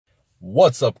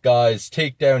What's up, guys?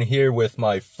 Takedown here with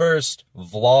my first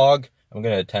vlog. I'm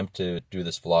going to attempt to do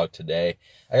this vlog today.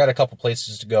 I got a couple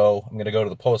places to go. I'm going to go to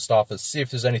the post office, see if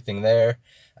there's anything there.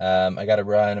 I got to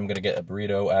run. I'm going to get a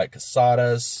burrito at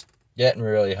GHOSTBUSTERS. Getting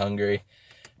really hungry.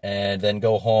 And then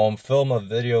go home, film a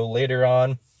video later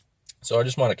on. So I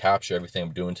just want to capture everything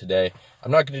I'm doing today.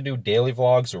 I'm not going to do daily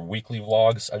vlogs or weekly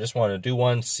vlogs. I just want to do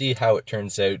one, see how it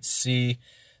turns out, see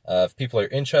if people are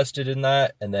interested in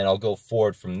that, and then I'll go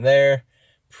forward from there.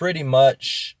 Pretty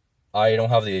much, I don't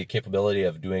have the capability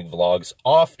of doing vlogs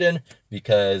often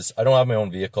because I don't have my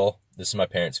own vehicle. This is my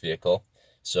parents' vehicle.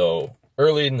 So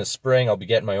early in the spring, I'll be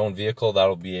getting my own vehicle.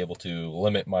 That'll be able to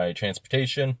limit my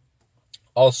transportation.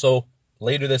 Also,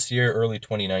 later this year, early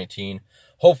 2019,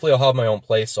 hopefully I'll have my own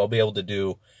place, so I'll be able to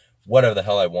do whatever the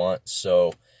hell I want.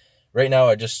 So right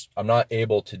now, I'm not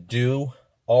able to do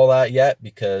all that yet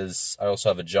because I also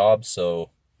have a job, so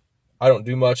I don't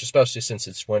do much, especially since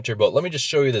it's winter. But let me just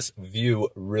show you this view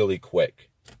really quick.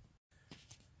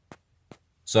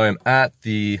 So I'm at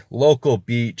the local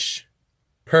beach.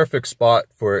 Perfect spot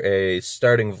for a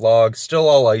starting vlog. Still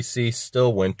all icy,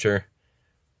 still winter.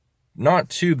 Not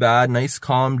too bad, nice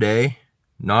calm day.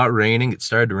 Not raining. It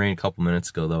started to rain a couple minutes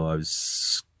ago though. I was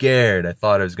scared. I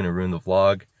thought I was going to ruin the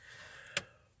vlog.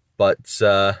 But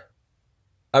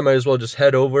I might as well just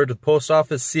head over to the post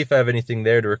office, see if I have anything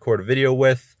there to record a video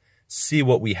with, see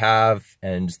what we have,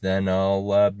 and then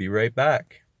I'll be right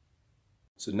back.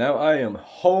 So now I am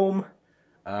home.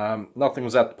 Nothing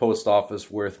was at the post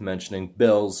office worth mentioning.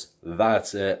 Bills,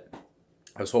 that's it.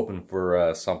 I was hoping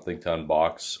for something to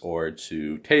unbox or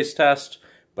to taste test,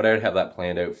 but I would have that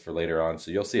planned out for later on. So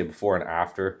you'll see a before and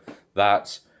after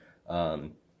that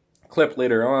clip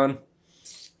later on.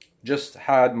 Just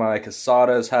had my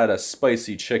casadas, had a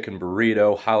spicy chicken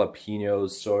burrito,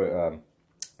 jalapenos,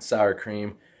 sour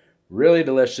cream. Really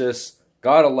delicious.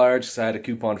 Got a large because I had a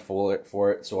coupon for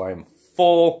it, so I'm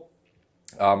full.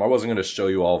 I wasn't going to show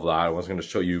you all of that. I wasn't going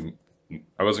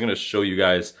to show you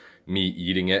guys me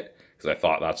eating it because I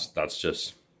thought that's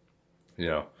just, you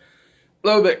know, a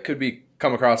little bit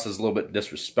come across as a little bit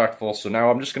disrespectful. So now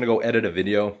I'm just going to go edit a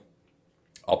video.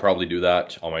 I'll probably do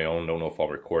that on my own. Don't know if I'll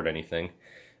record anything.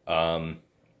 And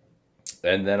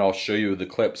then I'll show you the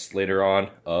clips later on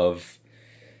of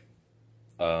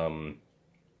my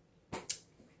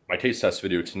taste test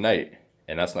video tonight,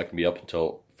 and that's not going to be up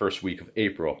until first week of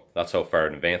April. That's how far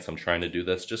in advance I'm trying to do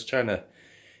this.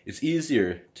 It's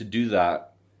easier to do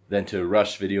that than to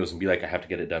rush videos and be like, I have to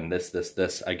get it done this.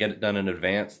 I get it done in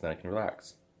advance, then I can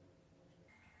relax.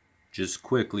 Just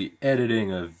quickly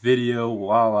editing a video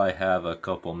while I have a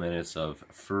couple minutes of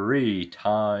free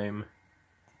time.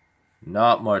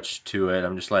 Not much to it.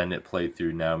 I'm just letting it play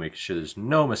through now, making sure there's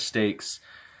no mistakes.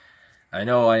 I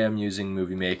know I am using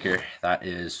Movie Maker. That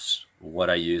is what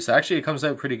I use. Actually, it comes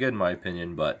out pretty good in my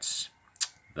opinion, but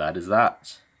that is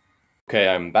that. Okay,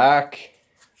 I'm back.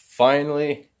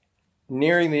 Finally,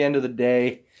 nearing the end of the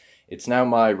day. It's now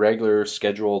my regular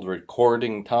scheduled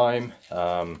recording time.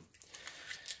 I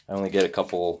only get a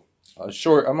couple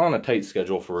I'm on a tight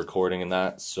schedule for recording and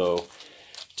that, so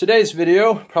today's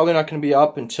video, probably not going to be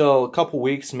up until a couple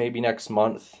weeks, maybe next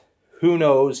month. Who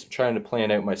knows? I'm trying to plan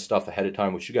out my stuff ahead of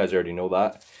time, which you guys already know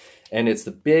that. And it's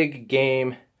the big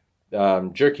game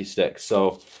jerky sticks.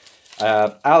 So I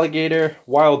have alligator,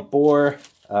 wild boar,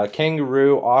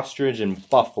 kangaroo, ostrich, and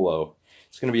buffalo.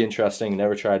 It's going to be interesting.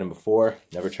 Never tried them before.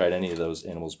 Never tried any of those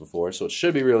animals before. So it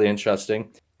should be really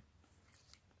interesting.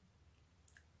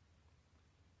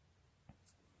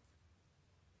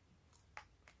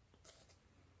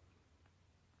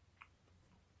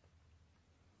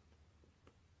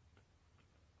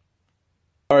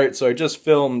 Alright, so I just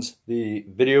filmed the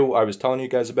video I was telling you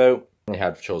guys about. I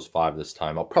had chose 5 this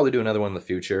time. I'll probably do another one in the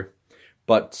future.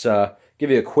 But give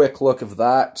you a quick look of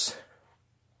that.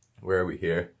 Where are we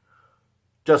here?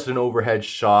 Just an overhead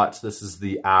shot. This is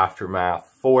the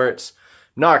aftermath for it.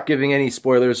 Not giving any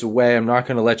spoilers away. I'm not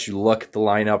going to let you look at the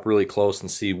lineup really close and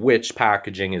see which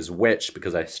packaging is which,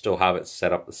 because I still have it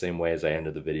set up the same way as I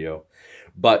ended the video.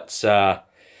 But I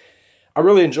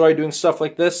really enjoy doing stuff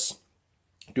like this.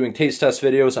 Doing taste test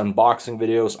videos, unboxing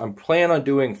videos. I'm planning on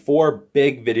doing 4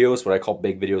 big videos, what I call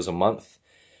big videos a month.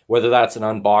 Whether that's an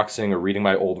unboxing or reading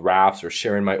my old raps or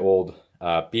sharing my old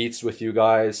beats with you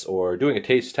guys or doing a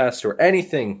taste test or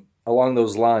anything along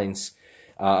those lines.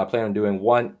 I plan on doing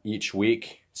 1 each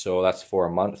week, so that's for a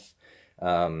month.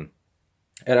 And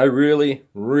I really,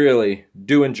 really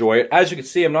do enjoy it. As you can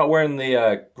see, I'm not wearing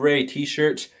the gray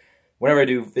t-shirt. Whenever I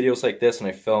do videos like this and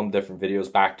I film different videos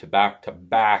back to back to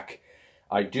back,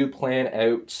 I do plan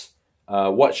out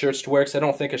what shirts to wear, because I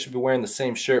don't think I should be wearing the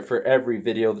same shirt for every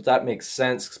video. That makes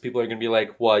sense, because people are going to be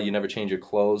like, well, you never change your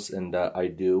clothes, and I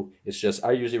do. It's just,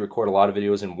 I usually record a lot of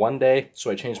videos in one day, so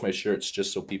I change my shirts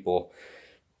just so people,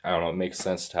 I don't know, it makes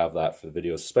sense to have that for the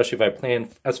videos, especially if I plan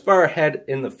as far ahead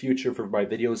in the future for my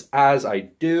videos as I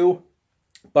do.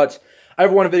 But I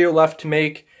have one video left to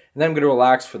make, and then I'm going to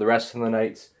relax for the rest of the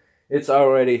night. It's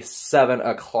already 7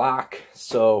 o'clock,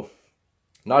 so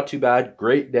not too bad.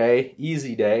 Great day,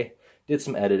 easy day. Did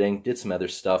some editing, did some other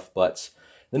stuff, but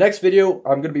the next video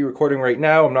I'm going to be recording right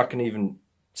now, I'm not going to even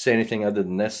say anything other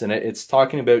than this in it. It's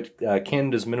talking about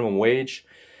Canada's minimum wage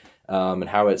and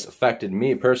how it's affected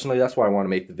me personally. That's why I want to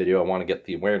make the video. I want to get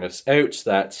the awareness out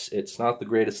that it's not the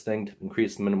greatest thing to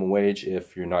increase the minimum wage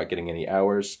if you're not getting any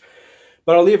hours.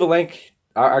 But I'll leave a link.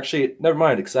 Actually, never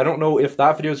mind, because I don't know if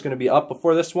that video is going to be up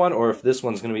before this one or if this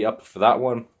one's going to be up for that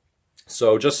one.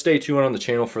 So just stay tuned on the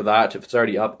channel for that. If it's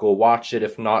already up, go watch it.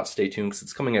 If not, stay tuned because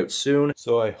it's coming out soon.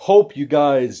 So I hope you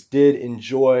guys did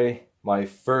enjoy my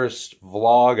first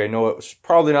vlog. I know it was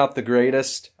probably not the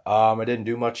greatest. I didn't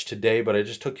do much today, but I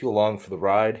just took you along for the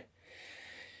ride.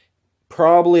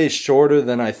 Probably shorter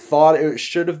than I thought it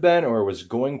should have been or was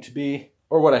going to be,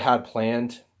 or what I had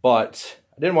planned. But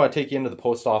I didn't want to take you into the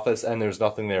post office, and there's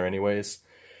nothing there anyways.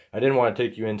 I didn't want to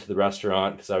take you into the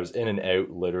restaurant because I was in and out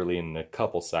literally in a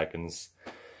couple seconds.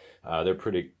 They're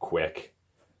pretty quick.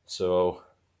 So,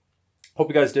 hope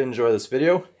you guys did enjoy this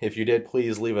video. If you did,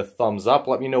 please leave a thumbs up.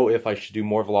 Let me know if I should do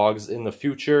more vlogs in the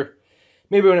future.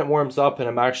 Maybe when it warms up and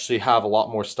I'm actually have a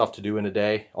lot more stuff to do in a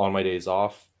day on my days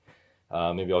off.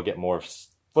 Maybe I'll get more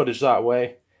footage that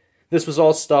way. This was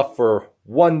all stuff for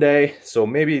one day, so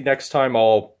maybe next time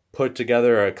I'll put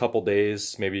together a couple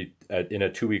days, maybe in a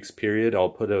 2 weeks period, I'll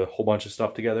put a whole bunch of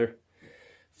stuff together.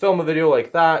 Film a video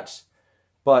like that.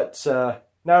 But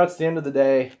now it's the end of the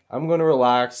day. I'm going to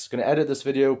relax. Going to edit this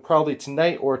video probably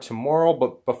tonight or tomorrow.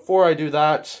 But before I do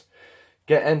that,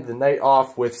 end the night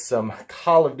off with some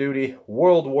Call of Duty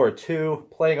World War II,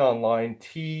 playing online,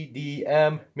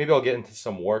 TDM. Maybe I'll get into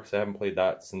some war because I haven't played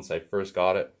that since I first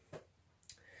got it.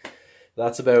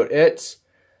 That's about it.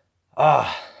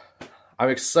 I'm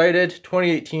excited.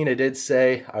 2018, I did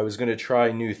say I was going to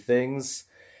try new things,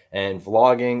 and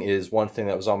vlogging is one thing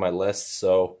that was on my list,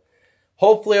 so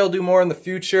hopefully I'll do more in the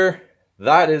future.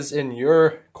 That is in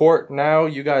your court now.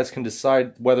 You guys can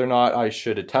decide whether or not I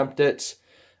should attempt it.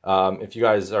 If you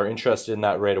guys are interested in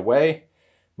that right away,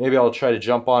 maybe I'll try to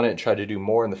jump on it and try to do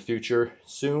more in the future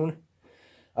soon.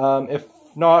 If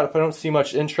not, if I don't see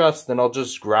much interest, then I'll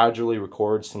just gradually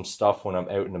record some stuff when I'm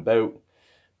out and about.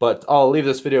 But I'll leave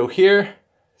this video here.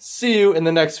 See you in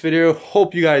the next video.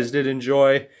 Hope you guys did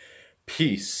enjoy.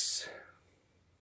 Peace.